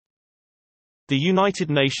The United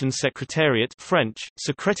Nations Secretariat French,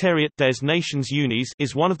 Secretariat des Nations Unies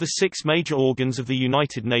is one of the 6 major organs of the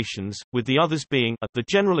United Nations, with the others being a, the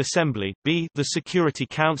General Assembly, b. the Security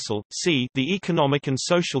Council, c. the Economic and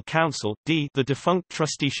Social Council, d. the defunct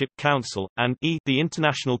Trusteeship Council, and e. the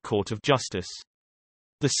International Court of Justice.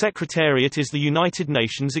 The Secretariat is the United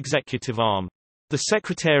Nations executive arm. The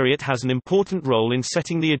Secretariat has an important role in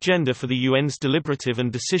setting the agenda for the UN's deliberative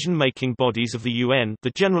and decision-making bodies of the UN,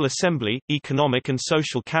 the General Assembly, Economic and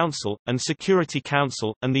Social Council, and Security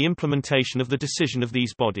Council, and the implementation of the decision of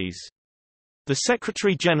these bodies. The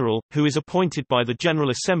Secretary-General, who is appointed by the General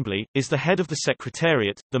Assembly, is the head of the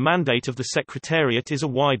Secretariat. The mandate of the Secretariat is a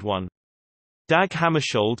wide one. Dag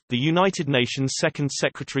Hammarskjöld, the United Nations Second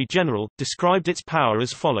Secretary-General, described its power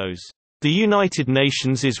as follows. The United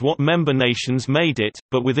Nations is what member nations made it,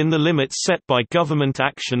 but within the limits set by government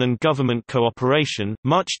action and government cooperation,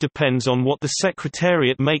 much depends on what the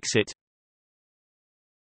Secretariat makes it.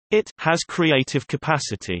 It has creative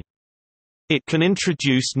capacity. It can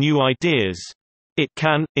introduce new ideas. It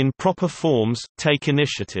can, in proper forms, take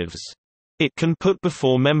initiatives. It can put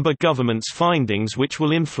before member governments findings which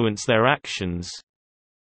will influence their actions.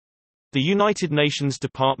 The United Nations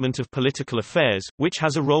Department of Political Affairs, which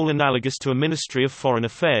has a role analogous to a Ministry of Foreign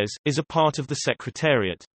Affairs, is a part of the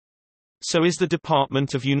Secretariat. So is the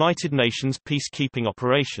Department of United Nations Peacekeeping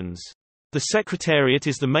Operations. The Secretariat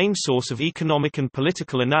is the main source of economic and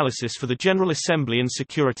political analysis for the General Assembly and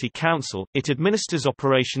Security Council. It administers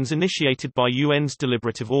operations initiated by UN's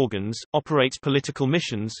deliberative organs, operates political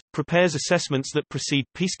missions, prepares assessments that precede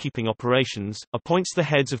peacekeeping operations, appoints the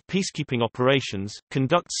heads of peacekeeping operations,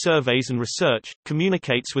 conducts surveys and research,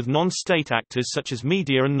 communicates with non-state actors such as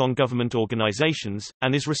media and non-government organizations,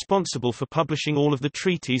 and is responsible for publishing all of the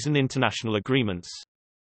treaties and international agreements.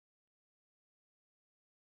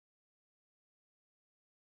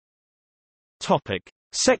 Topic: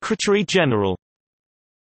 Secretary-General.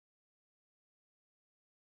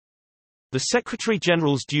 The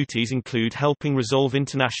Secretary-General's duties include helping resolve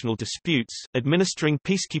international disputes, administering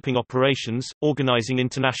peacekeeping operations, organizing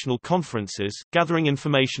international conferences, gathering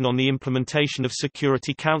information on the implementation of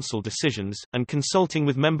Security Council decisions, and consulting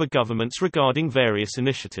with member governments regarding various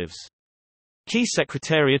initiatives. Key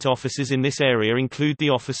Secretariat offices in this area include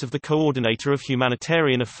the Office of the Coordinator of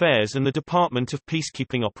Humanitarian Affairs and the Department of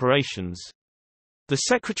Peacekeeping Operations. The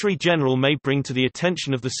Secretary-General may bring to the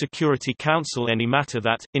attention of the Security Council any matter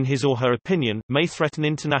that, in his or her opinion, may threaten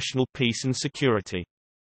international peace and security.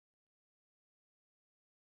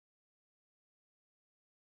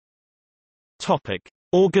 Topic: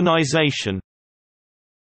 Organization.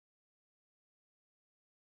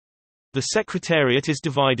 The Secretariat is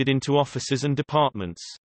divided into offices and departments.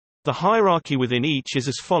 The hierarchy within each is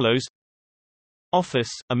as follows.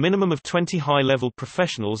 Office, a minimum of 20 high-level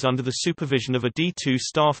professionals under the supervision of a D2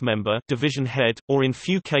 staff member, division head, or in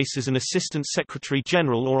few cases an assistant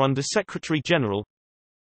secretary-general or under-secretary-general.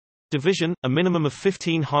 Division, a minimum of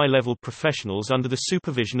 15 high-level professionals under the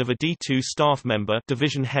supervision of a D2 staff member,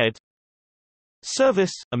 division head.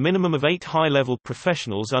 Service, a minimum of 8 high-level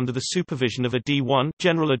professionals under the supervision of a D1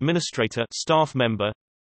 general administrator, staff member.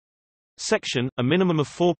 Section, a minimum of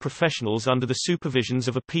 4 professionals under the supervisions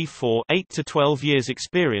of a P4 8 to 12 years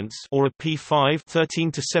experience or a P5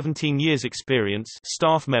 13 to 17 years experience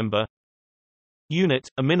staff member. Unit,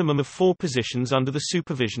 a minimum of 4 positions under the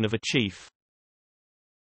supervision of a chief.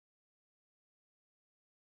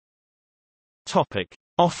 Topic: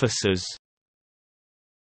 Officers.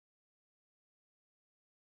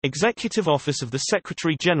 Executive Office of the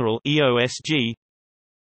Secretary-General (EOSG).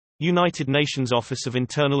 United Nations Office of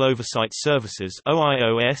Internal Oversight Services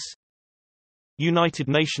 (OIOS). United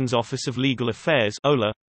Nations Office of Legal Affairs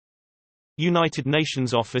 (OLA). United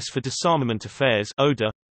Nations Office for Disarmament Affairs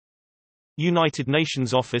 (ODA). United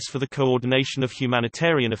Nations Office for the Coordination of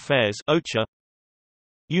Humanitarian Affairs (OCHA).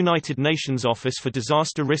 United Nations Office for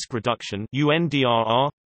Disaster Risk Reduction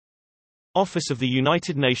 (UNDRR). Office of the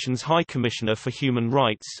United Nations High Commissioner for Human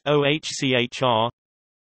Rights (OHCHR).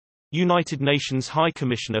 United Nations High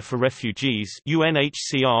Commissioner for Refugees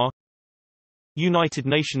UNHCR. United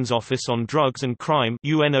Nations Office on Drugs and Crime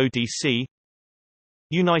UNODC.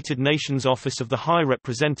 United Nations Office of the High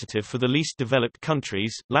Representative for the Least Developed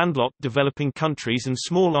Countries, Landlocked Developing Countries and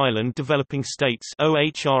Small Island Developing States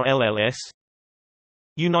OHRLLS.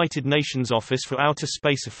 United Nations Office for Outer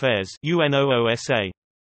Space Affairs UNOOSA.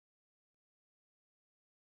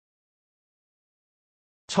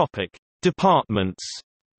 Topic: Departments.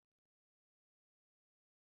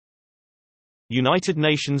 United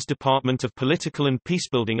Nations Department of Political and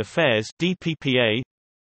Peacebuilding Affairs (DPPA).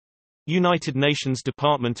 United Nations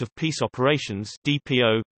Department of Peace Operations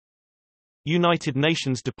 (DPO). United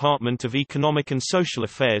Nations Department of Economic and Social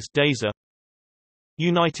Affairs (DESA),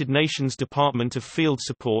 United Nations Department of Field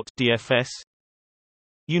Support (DFS),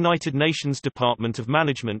 United Nations Department of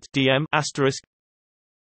Management (DM**),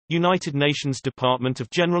 United Nations Department of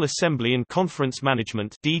General Assembly and Conference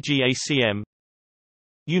Management (DGACM),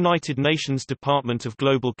 United Nations Department of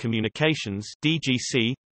Global Communications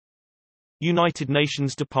 (DGC), United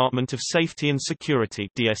Nations Department of Safety and Security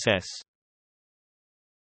 (DSS).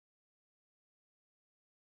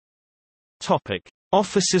 Topic: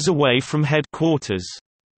 Offices away from headquarters.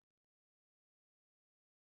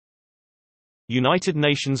 United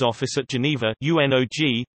Nations Office at Geneva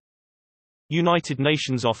 (UNOG), United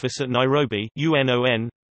Nations Office at Nairobi (UNON),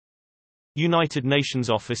 United Nations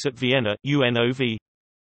Office at Vienna (UNOV).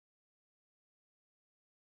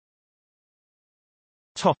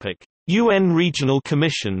 Topic: UN Regional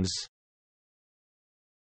Commissions.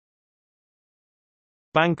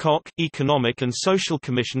 Bangkok Economic and Social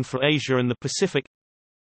Commission for Asia and the Pacific,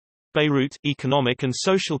 Beirut Economic and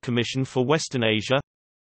Social Commission for Western Asia,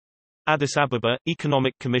 Addis Ababa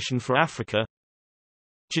Economic Commission for Africa,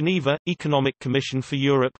 Geneva Economic Commission for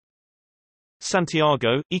Europe,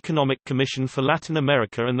 Santiago Economic Commission for Latin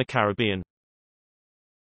America and the Caribbean.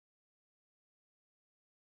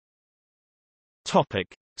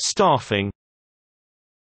 Topic: Staffing.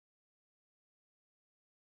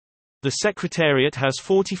 The Secretariat has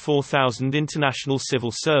 44,000 international civil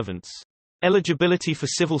servants. Eligibility for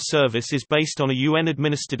civil service is based on a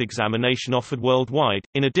UN-administered examination offered worldwide,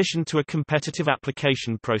 in addition to a competitive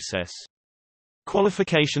application process.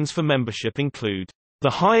 Qualifications for membership include the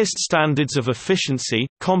highest standards of efficiency,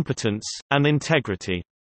 competence, and integrity.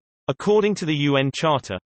 According to the UN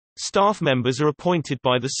Charter, staff members are appointed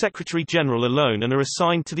by the Secretary-General alone and are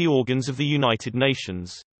assigned to the organs of the United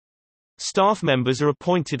Nations. Staff members are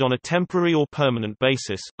appointed on a temporary or permanent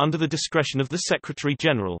basis, under the discretion of the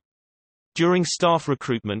Secretary-General. During staff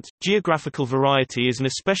recruitment, geographical variety is an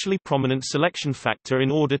especially prominent selection factor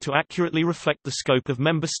in order to accurately reflect the scope of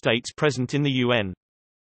member states present in the UN.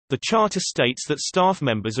 The Charter states that staff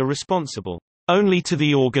members are responsible only to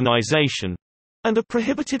the organization and are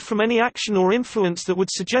prohibited from any action or influence that would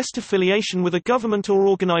suggest affiliation with a government or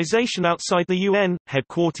organization outside the UN.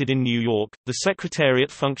 Headquartered in New York, the Secretariat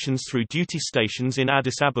functions through duty stations in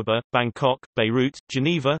Addis Ababa, Bangkok, Beirut,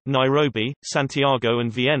 Geneva, Nairobi, Santiago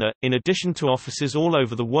and Vienna, in addition to offices all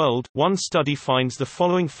over the world. One study finds the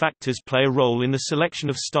following factors play a role in the selection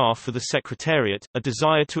of staff for the Secretariat: a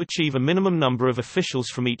desire to achieve a minimum number of officials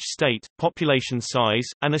from each state, population size,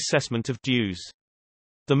 and assessment of dues.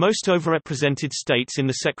 The most overrepresented states in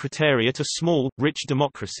the Secretariat are small, rich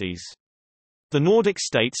democracies. The Nordic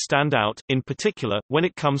states stand out, in particular, when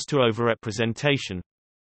it comes to overrepresentation.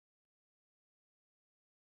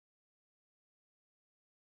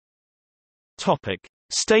 Topic: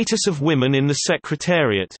 Status of women in the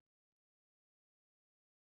Secretariat.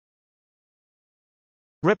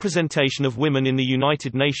 Representation of women in the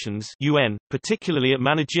United Nations (UN), particularly at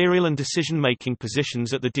managerial and decision-making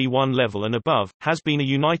positions at the D1 level and above, has been a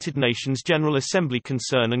United Nations General Assembly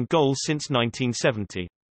concern and goal since 1970.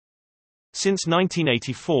 Since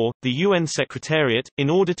 1984, the UN Secretariat,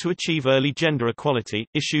 in order to achieve early gender equality,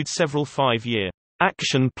 issued several 5-year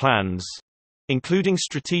action plans, including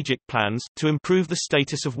strategic plans, to improve the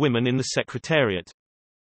status of women in the Secretariat.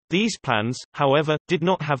 These plans, however, did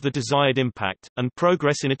not have the desired impact, and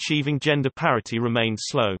progress in achieving gender parity remained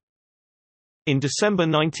slow. In December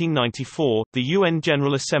 1994, the UN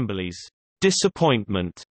General Assembly's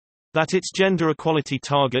disappointment that its gender equality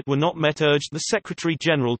target were not met urged the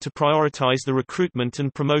Secretary-General to prioritize the recruitment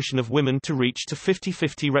and promotion of women to reach to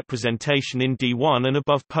 50-50 representation in D1 and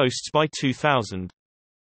above posts by 2000.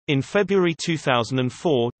 In February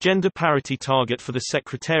 2004, gender parity target for the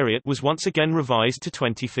Secretariat was once again revised to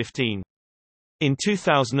 2015. In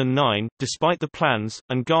 2009, despite the plans,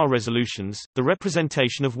 and GAR resolutions, the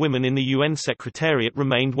representation of women in the UN Secretariat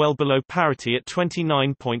remained well below parity at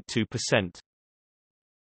 29.2%.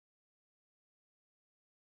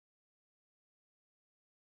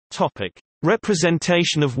 Topic: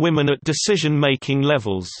 Representation of women at decision-making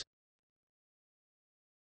levels.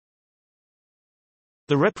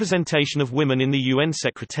 The representation of women in the UN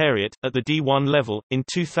Secretariat, at the D1 level, in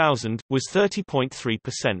 2000, was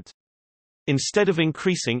 30.3%. Instead of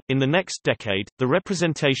increasing, in the next decade, the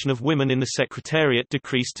representation of women in the Secretariat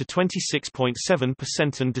decreased to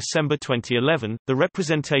 26.7%. In December 2011, the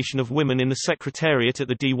representation of women in the Secretariat at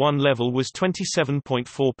the D1 level was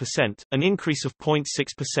 27.4%, an increase of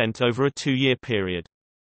 0.6% over a 2-year period.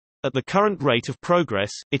 At the current rate of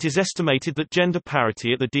progress, it is estimated that gender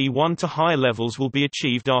parity at the D1 to higher levels will be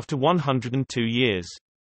achieved after 102 years.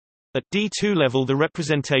 At D2 level, the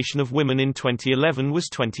representation of women in 2011 was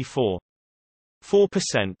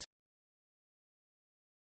 24.4%.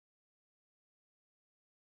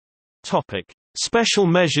 Topic: Special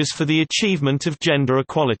measures for the achievement of gender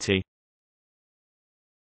equality.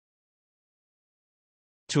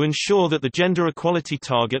 To ensure that the gender equality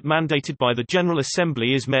target mandated by the General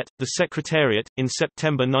Assembly is met, the Secretariat, in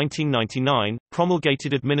September 1999,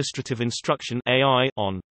 promulgated Administrative Instruction AI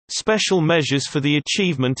on special measures for the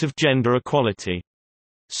achievement of gender equality.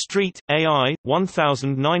 Street, AI,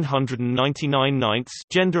 1999 ninths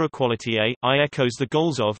Gender Equality I echoes the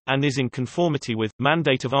goals of, and is in conformity with,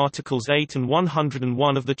 mandate of Articles 8 and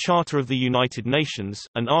 101 of the Charter of the United Nations,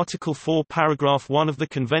 and Article 4 Paragraph 1 of the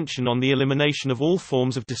Convention on the Elimination of All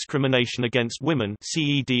Forms of Discrimination Against Women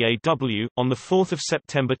CEDAW, on 4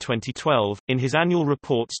 September 2012, in his annual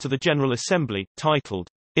reports to the General Assembly, titled,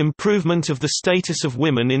 "Improvement of the Status of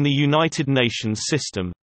Women in the United Nations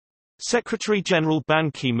System." Secretary-General Ban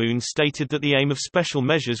Ki-moon stated that the aim of special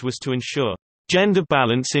measures was to ensure gender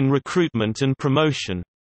balance in recruitment and promotion,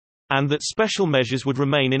 and that special measures would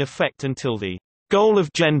remain in effect until the goal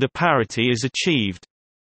of gender parity is achieved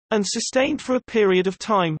and sustained for a period of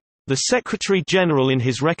time. The Secretary-General in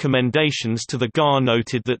his recommendations to the GAR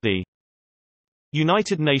noted that the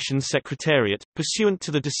United Nations Secretariat, pursuant to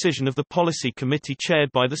the decision of the Policy Committee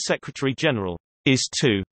chaired by the Secretary-General, is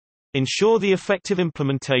to ensure the effective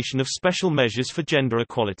implementation of special measures for gender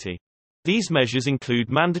equality. These measures include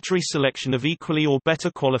mandatory selection of equally or better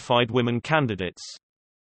qualified women candidates.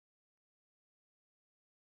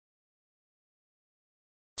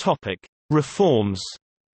 Topic: Reforms.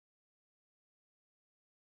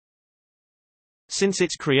 Since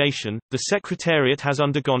its creation, the Secretariat has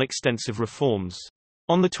undergone extensive reforms.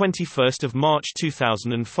 On 21 March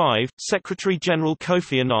 2005, Secretary-General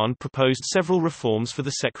Kofi Annan proposed several reforms for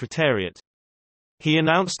the Secretariat. He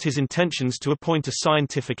announced his intentions to appoint a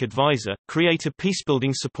scientific advisor, create a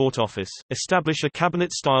peacebuilding support office, establish a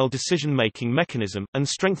cabinet-style decision-making mechanism, and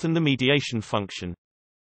strengthen the mediation function.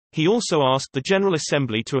 He also asked the General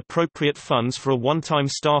Assembly to appropriate funds for a one-time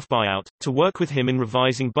staff buyout, to work with him in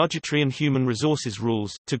revising budgetary and human resources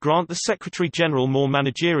rules, to grant the Secretary-General more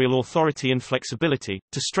managerial authority and flexibility,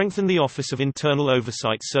 to strengthen the Office of Internal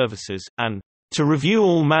Oversight Services, and to review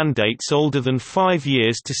all mandates older than 5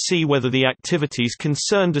 years to see whether the activities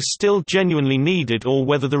concerned are still genuinely needed or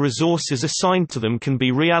whether the resources assigned to them can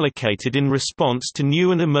be reallocated in response to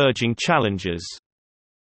new and emerging challenges.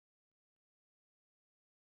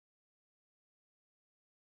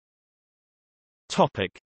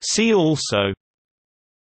 See also: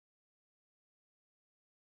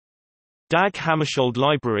 Dag Hammarskjöld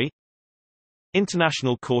Library,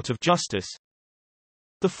 International Court of Justice,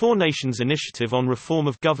 the Four Nations Initiative on Reform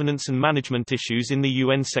of Governance and Management Issues in the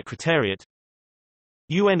UN Secretariat,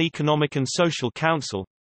 UN Economic and Social Council,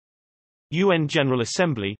 UN General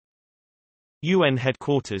Assembly, UN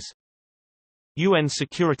Headquarters, UN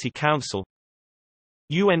Security Council,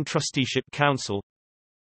 UN Trusteeship Council,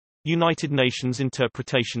 United Nations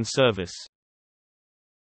Interpretation Service.